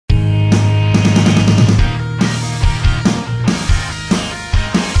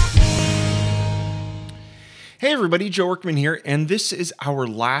Hey everybody, Joe Workman here, and this is our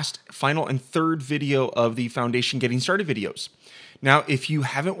last, final, and third video of the Foundation Getting Started videos. Now, if you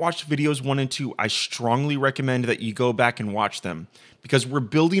haven't watched videos 1 and 2, I strongly recommend that you go back and watch them because we're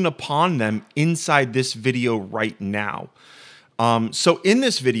building upon them inside this video right now. So in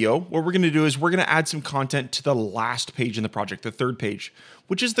this video, what we're going to do is we're going to add some content to the last page in the project, the third page,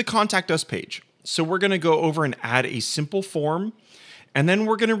 which is the Contact Us page. So we're going to go over and add a simple form. And then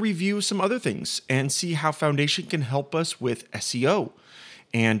we're going to review some other things and see how Foundation can help us with SEO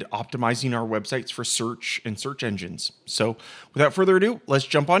and optimizing our websites for search and search engines. So without further ado, let's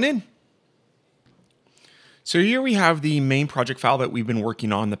jump on in. So here we have the main project file that we've been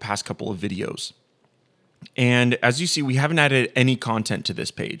working on the past couple of videos. And as you see, we haven't added any content to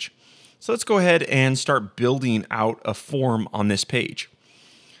this page. So let's go ahead and start building out a form on this page.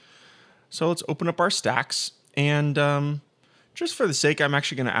 So let's open up our stacks and just for the sake, I'm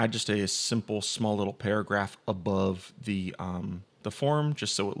actually going to add just a simple, small little paragraph above the form,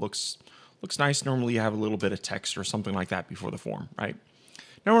 just so it looks nice. Normally, you have a little bit of text or something like that before the form, right?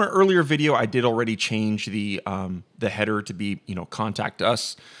 Now, in an earlier video, I did already change the header to be, Contact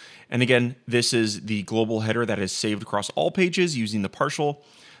Us. And again, this is the global header that is saved across all pages using the partial,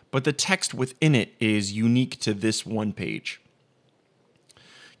 but the text within it is unique to this one page.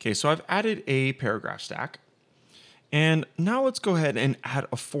 Okay, so I've added a paragraph stack. And now let's go ahead and add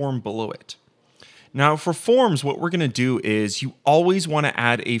a form below it. Now for forms, what we're going to do is you always want to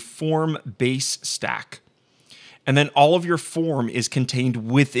add a form base stack. And then all of your form is contained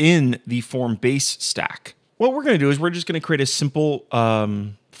within the form base stack. What we're going to do is we're just going to create a simple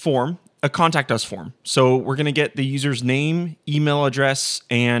form, a Contact Us form. So we're going to get the user's name, email address,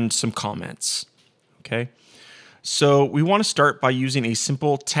 and some comments. Okay. So we want to start by using a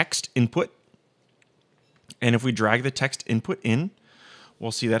simple text input. And if we drag the text input in,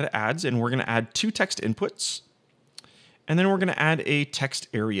 we'll see that it adds, and we're going to add 2 text inputs. And then we're going to add a text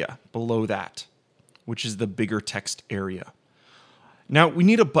area below that, which is the bigger text area. Now we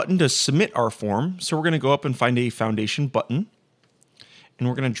need a button to submit our form. So we're going to go up and find a Foundation button, and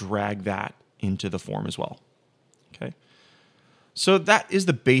we're going to drag that into the form as well. Okay. So that is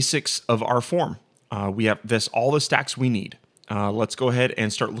the basics of our form. We have all the stacks we need. Let's go ahead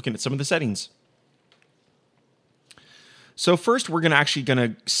and start looking at some of the settings. So first, we're actually going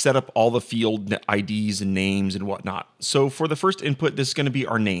to set up all the field IDs and names and whatnot. So for the first input, this is going to be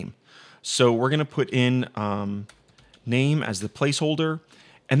our name. So we're going to put in name as the placeholder.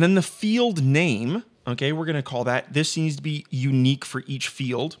 And then the field name, okay, we're going to call that. This needs to be unique for each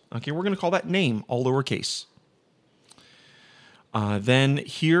field. Okay, we're going to call that name, all lowercase. Then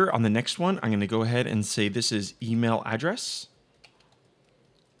here on the next one, I'm going to go ahead and say this is email address.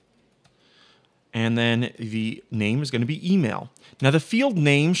 And then the name is going to be email. Now the field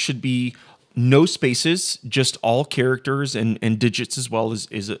name should be no spaces, just all characters and digits as well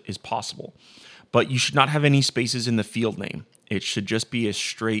as possible. But you should not have any spaces in the field name. It should just be a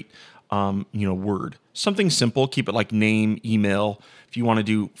straight, word. Something simple. Keep it like name, email. If you want to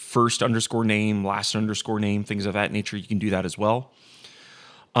do first underscore name, last underscore name, things of that nature, you can do that as well.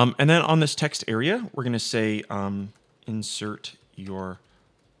 And then on this text area, we're going to say insert your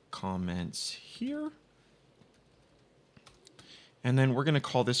comments here. And then we're going to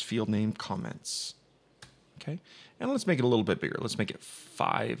call this field name comments. Okay. And let's make it a little bit bigger. Let's make it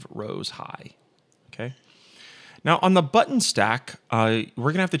 5 rows high. Okay. Now on the button stack, we're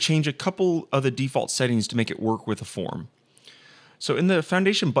going to have to change a couple of the default settings to make it work with a form. So in the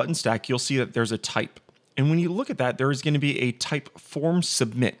Foundation button stack, you'll see that there's a type. And when you look at that, there is going to be a type form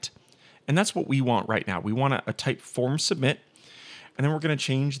submit. And that's what we want right now. We want a type form submit. And then we're going to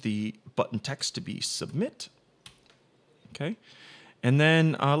change the button text to be submit. Okay. And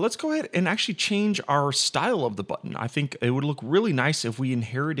then let's go ahead and actually change our style of the button. I think it would look really nice if we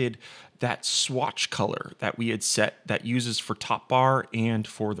inherited that swatch color that we had set that uses for top bar and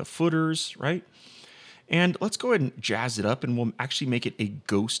for the footers, right? And let's go ahead and jazz it up, and we'll actually make it a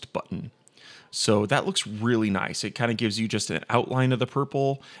ghost button. So that looks really nice. It kind of gives you just an outline of the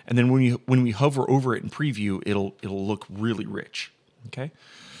purple. And then when we hover over it in preview, it'll look really rich. Okay.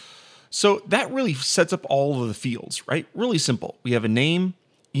 So that really sets up all of the fields, right? Really simple. We have a name,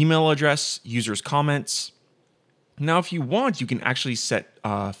 email address, user's comments. Now, if you want, you can actually set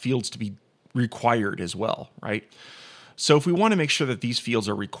fields to be required as well, right? So if we want to make sure that these fields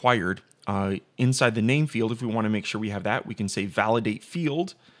are required inside the name field, if we want to make sure we have that, we can say validate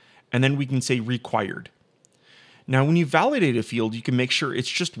field, and then we can say required. Now, when you validate a field, you can make sure it's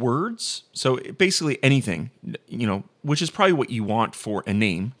just words. So basically anything, which is probably what you want for a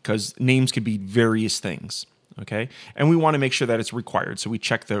name, because names could be various things, okay? And we want to make sure that it's required, so we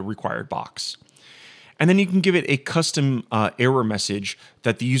check the required box. And then you can give it a custom error message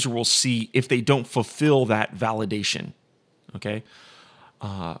that the user will see if they don't fulfill that validation. Okay.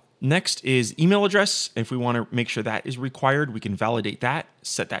 Next is email address. If we want to make sure that is required, we can validate that,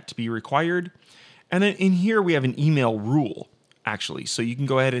 set that to be required. And then in here, we have an email rule, actually. So you can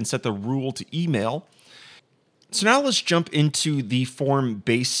go ahead and set the rule to email. So now let's jump into the form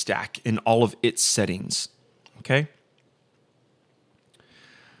base stack and all of its settings. Okay.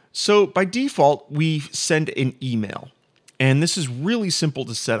 So by default, we send an email. And this is really simple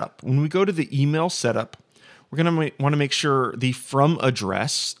to set up. When we go to the email setup, we're going to want to make sure the from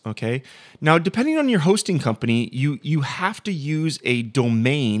address, okay? Now, depending on your hosting company, you have to use a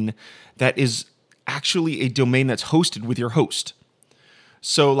domain that is actually a domain that's hosted with your host.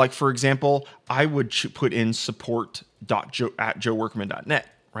 So like, for example, I would put in support.joeworkman.net,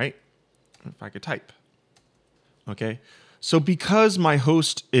 right? If I could type, okay? So because my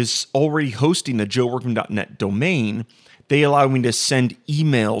host is already hosting the joeworkman.net domain, they allow me to send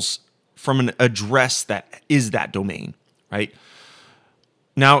emails from an address that is that domain, right?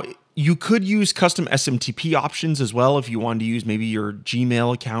 Now, you could use custom SMTP options as well if you wanted to use maybe your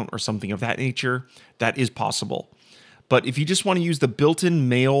Gmail account or something of that nature. That is possible. But if you just want to use the built-in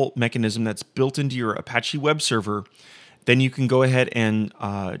mail mechanism that's built into your Apache web server, then you can go ahead and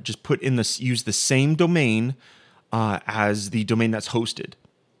just put in this, use the same domain as the domain that's hosted.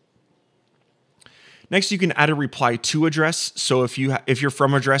 Next, you can add a reply to address. So if your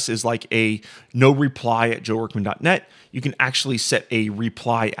from address is like a no reply at joeworkman.net, you can actually set a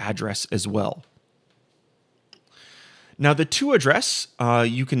reply address as well. Now the to address, or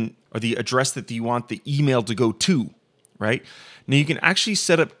the address that you want the email to go to, right? Now you can actually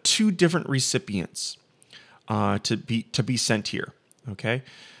set up two different recipients to be sent here. Okay.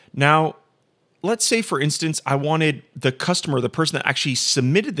 Now, let's say, for instance, I wanted the customer, the person that actually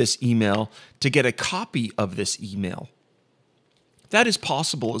submitted this email, to get a copy of this email. That is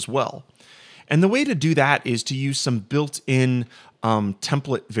possible as well. And the way to do that is to use some built-in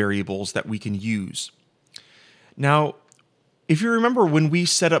template variables that we can use. Now, if you remember when we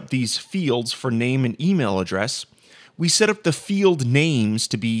set up these fields for name and email address, we set up the field names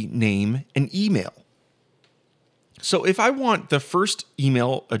to be name and email. So if I want the first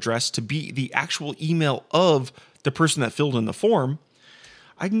email address to be the actual email of the person that filled in the form,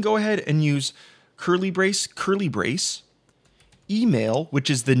 I can go ahead and use curly brace, email,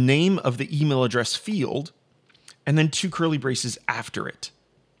 which is the name of the email address field, and then two curly braces after it.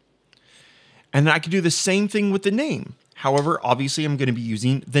 And then I can do the same thing with the name. However, obviously I'm going to be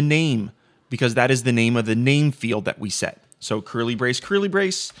using the name because that is the name of the name field that we set. So curly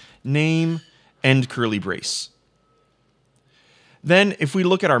brace, name, and curly brace. Then if we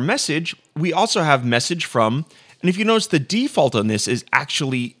look at our message, we also have message from, and if you notice the default on this is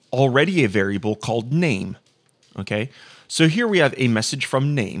actually already a variable called name, okay? So here we have a message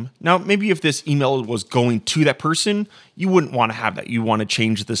from name. Now, maybe if this email was going to that person, you wouldn't want to have that. You want to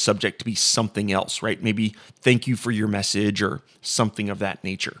change the subject to be something else, right? Maybe thank you for your message or something of that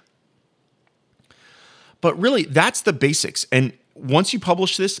nature. But really, that's the basics. And once you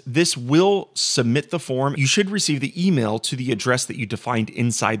publish this will submit the form. You should receive the email to the address that you defined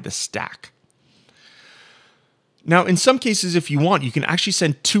inside the stack. Now, in some cases, if you want, you can actually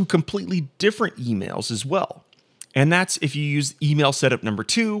send two completely different emails as well. And that's if you use email setup number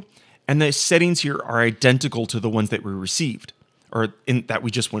 2, and the settings here are identical to the ones that we received, or that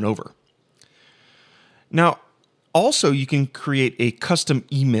we just went over. Now, also, you can create a custom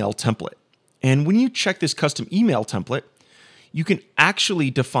email template. And when you check this custom email template, you can actually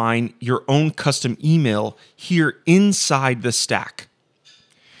define your own custom email here inside the stack.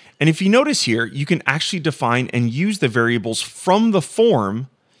 And if you notice here, you can actually define and use the variables from the form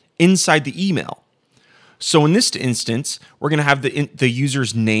inside the email. So in this instance, we're going to have the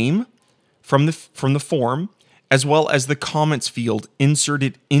user's name from the form, as well as the comments field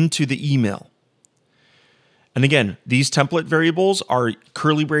inserted into the email. And again, these template variables are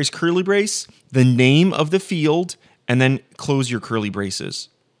curly brace, the name of the field, and then close your curly braces.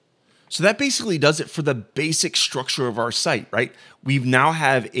 So that basically does it for the basic structure of our site, right? We now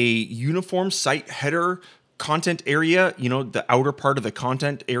have a uniform site header content area, the outer part of the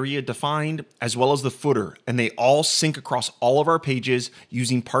content area defined, as well as the footer, and they all sync across all of our pages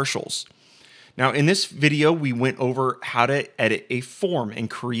using partials. Now, in this video, we went over how to edit a form and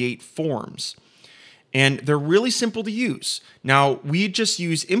create forms. And they're really simple to use. Now, we just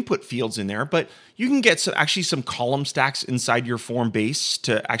use input fields in there, but you can get actually some column stacks inside your form base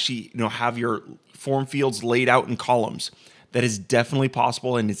to actually have your form fields laid out in columns. That is definitely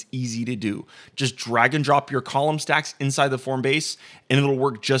possible, and it's easy to do. Just drag and drop your column stacks inside the form base, and it'll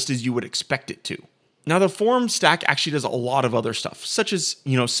work just as you would expect it to. Now, the form stack actually does a lot of other stuff, such as,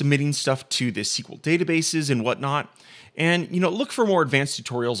 submitting stuff to the SQL databases and whatnot. And, look for more advanced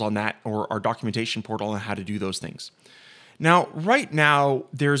tutorials on that or our documentation portal on how to do those things. Now, right now,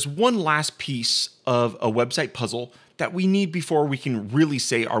 there's one last piece of a website puzzle that we need before we can really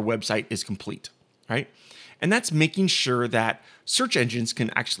say our website is complete, right? And that's making sure that search engines can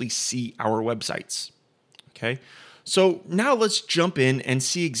actually see our websites, okay? So now let's jump in and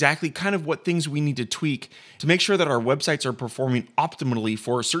see exactly kind of what things we need to tweak to make sure that our websites are performing optimally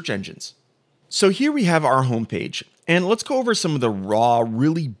for search engines. So here we have our homepage, and let's go over some of the raw,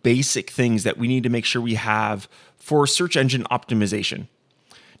 really basic things that we need to make sure we have for search engine optimization.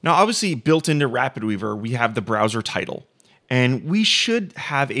 Now, obviously built into RapidWeaver, we have the browser title, and we should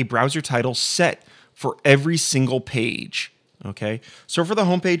have a browser title set for every single page, okay? So for the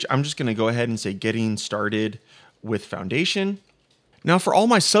homepage, I'm just gonna go ahead and say getting started with Foundation. Now for all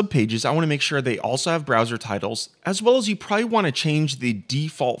my subpages, I wanna make sure they also have browser titles, as well as you probably wanna change the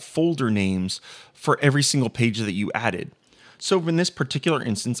default folder names for every single page that you added. So in this particular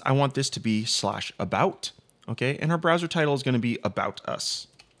instance, I want this to be /about, okay? And our browser title is gonna be About Us.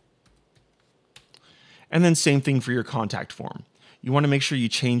 And then same thing for your contact form. You wanna make sure you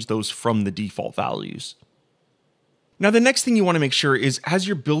change those from the default values. Now the next thing you wanna make sure is as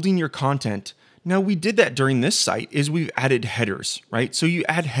you're building your content, now we did that during this site, is we've added headers, right? So you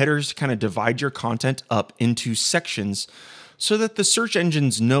add headers to kind of divide your content up into sections so that the search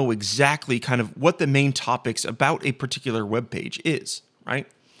engines know exactly kind of what the main topics about a particular web page is, right?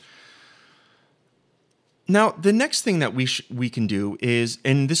 Now, the next thing that we can do is,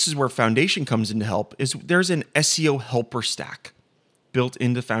 and this is where Foundation comes into help, is there's an SEO helper stack built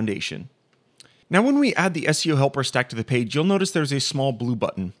into Foundation. Now, when we add the SEO helper stack to the page, you'll notice there's a small blue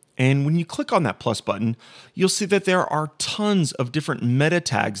button. And when you click on that plus button, you'll see that there are tons of different meta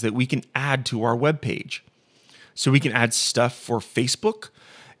tags that we can add to our web page. So we can add stuff for Facebook.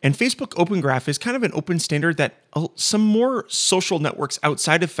 And Facebook Open Graph is kind of an open standard that some more social networks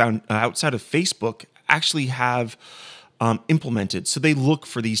outside of Facebook actually have implemented. So they look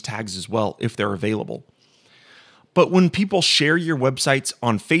for these tags as well if they're available. But when people share your websites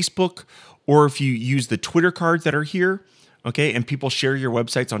on Facebook, or if you use the Twitter cards that are here, okay, and people share your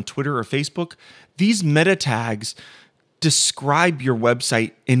websites on Twitter or Facebook, these meta tags describe your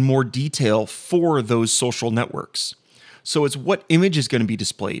website in more detail for those social networks. So it's what image is going to be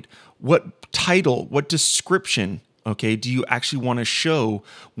displayed, what title, what description, okay, do you actually want to show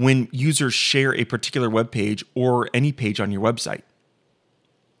when users share a particular web page or any page on your website.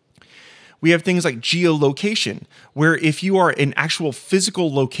 We have things like geolocation, where if you are an actual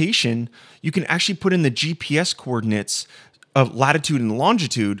physical location, you can actually put in the GPS coordinates of latitude and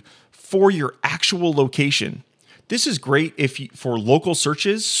longitude for your actual location. This is great for local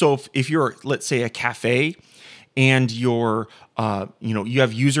searches. So if you're, let's say, a cafe and you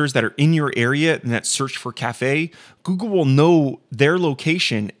have users that are in your area and that search for cafe, Google will know their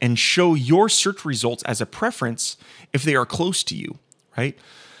location and show your search results as a preference if they are close to you, right?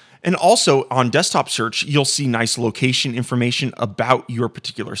 And also on desktop search, you'll see nice location information about your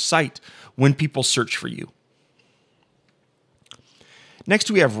particular site when people search for you.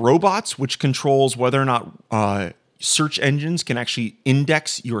 Next, we have robots, which controls whether or not search engines can actually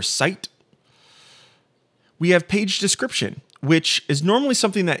index your site. We have page description, which is normally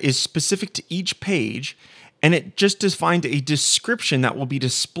something that is specific to each page, and it just defines a description that will be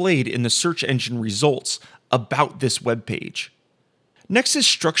displayed in the search engine results about this web page. Next is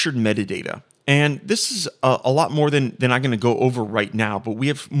structured metadata. And this is a lot more than I'm going to go over right now, but we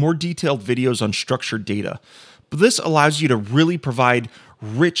have more detailed videos on structured data. But this allows you to really provide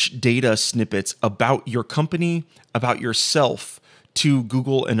rich data snippets about your company, about yourself to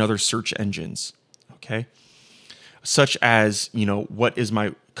Google and other search engines, okay? Such as, what is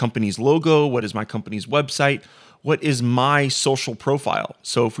my company's logo? What is my company's website? What is my social profile?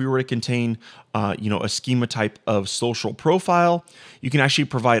 So if we were to contain, a schema type of social profile, you can actually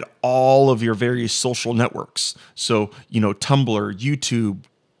provide all of your various social networks. So, Tumblr, YouTube,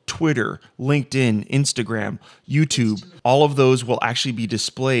 Twitter, LinkedIn, Instagram, YouTube, all of those will actually be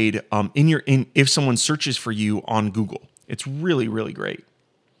displayed if someone searches for you on Google. It's really, really great.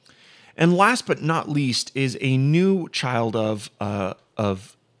 And last but not least is a new child of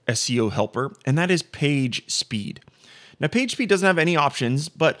SEO helper, and that is page speed. Now, page speed doesn't have any options,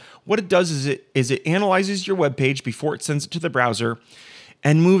 but what it does is it analyzes your web page before it sends it to the browser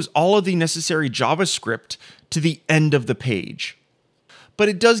and moves all of the necessary JavaScript to the end of the page. But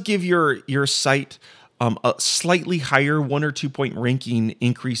it does give your site a slightly higher 1 or 2 point ranking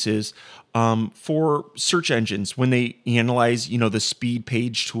increases for search engines when they analyze, the speed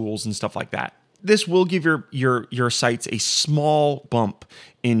page tools and stuff like that. this will give your sites a small bump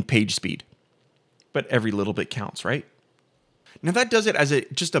in page speed, but every little bit counts, right? Now that does it as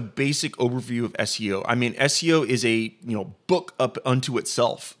just a basic overview of SEO. I mean, SEO is a book up unto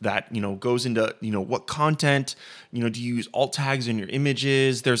itself that goes into what content do you use alt tags in your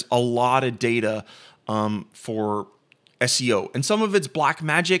images. There's a lot of data for SEO, and some of it's black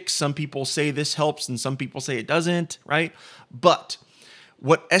magic. Some people say this helps, and some people say it doesn't, right? But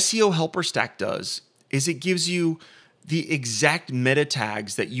what SEO Helper Stack does is it gives you the exact meta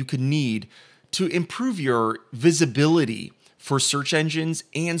tags that you could need to improve your visibility for search engines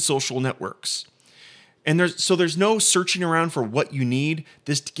and social networks. And there's no searching around for what you need.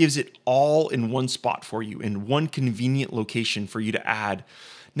 This gives it all in one spot for you, in one convenient location for you to add.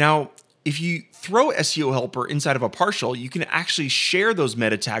 Now, if you throw SEO Helper inside of a partial, you can actually share those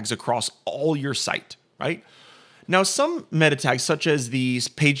meta tags across all your site, right? Now, some meta tags, such as the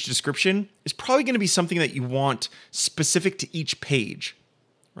page description, is probably going to be something that you want specific to each page,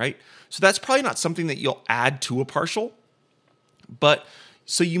 right? So that's probably not something that you'll add to a partial. But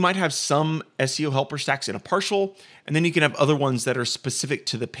so you might have some SEO Helper Stacks in a partial, and then you can have other ones that are specific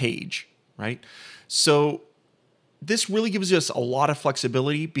to the page, right? So this really gives us a lot of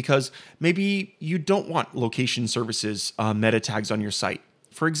flexibility because maybe you don't want location services meta tags on your site.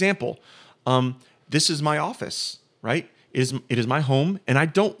 For example, this is my office, right? It is my home, and I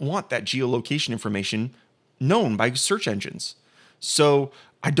don't want that geolocation information known by search engines. So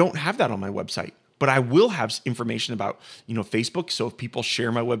I don't have that on my website. But I will have information about, Facebook. So if people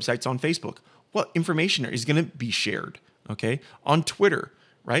share my websites on Facebook, what information is going to be shared? Okay. On Twitter,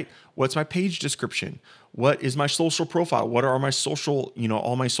 right? What's my page description? What is my social profile? What are my social,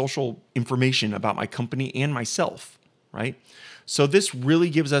 all my social information about my company and myself, right? So this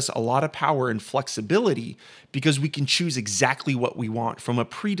really gives us a lot of power and flexibility because we can choose exactly what we want from a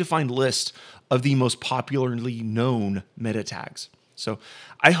predefined list of the most popularly known meta tags. So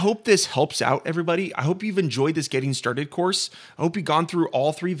I hope this helps out everybody. I hope you've enjoyed this Getting Started course. I hope you've gone through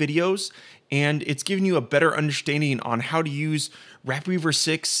all 3 videos and it's given you a better understanding on how to use RapidWeaver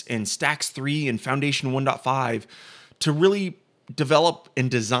 6 and Stacks 3 and Foundation 1.5 to really develop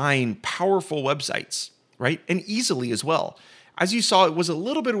and design powerful websites, right? And easily as well. As you saw, it was a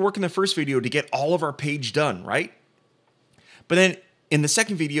little bit of work in the first video to get all of our page done, right? But then in the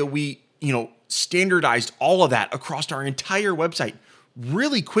second video, we, standardized all of that across our entire website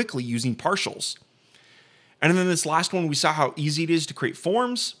really quickly using partials. And then this last one, we saw how easy it is to create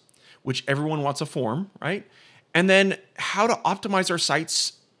forms, which everyone wants a form, right? And then how to optimize our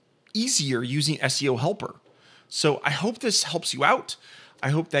sites easier using SEO Helper. So I hope this helps you out.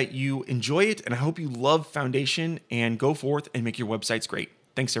 I hope that you enjoy it, and I hope you love Foundation and go forth and make your websites great.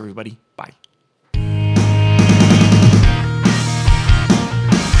 Thanks, everybody. Bye.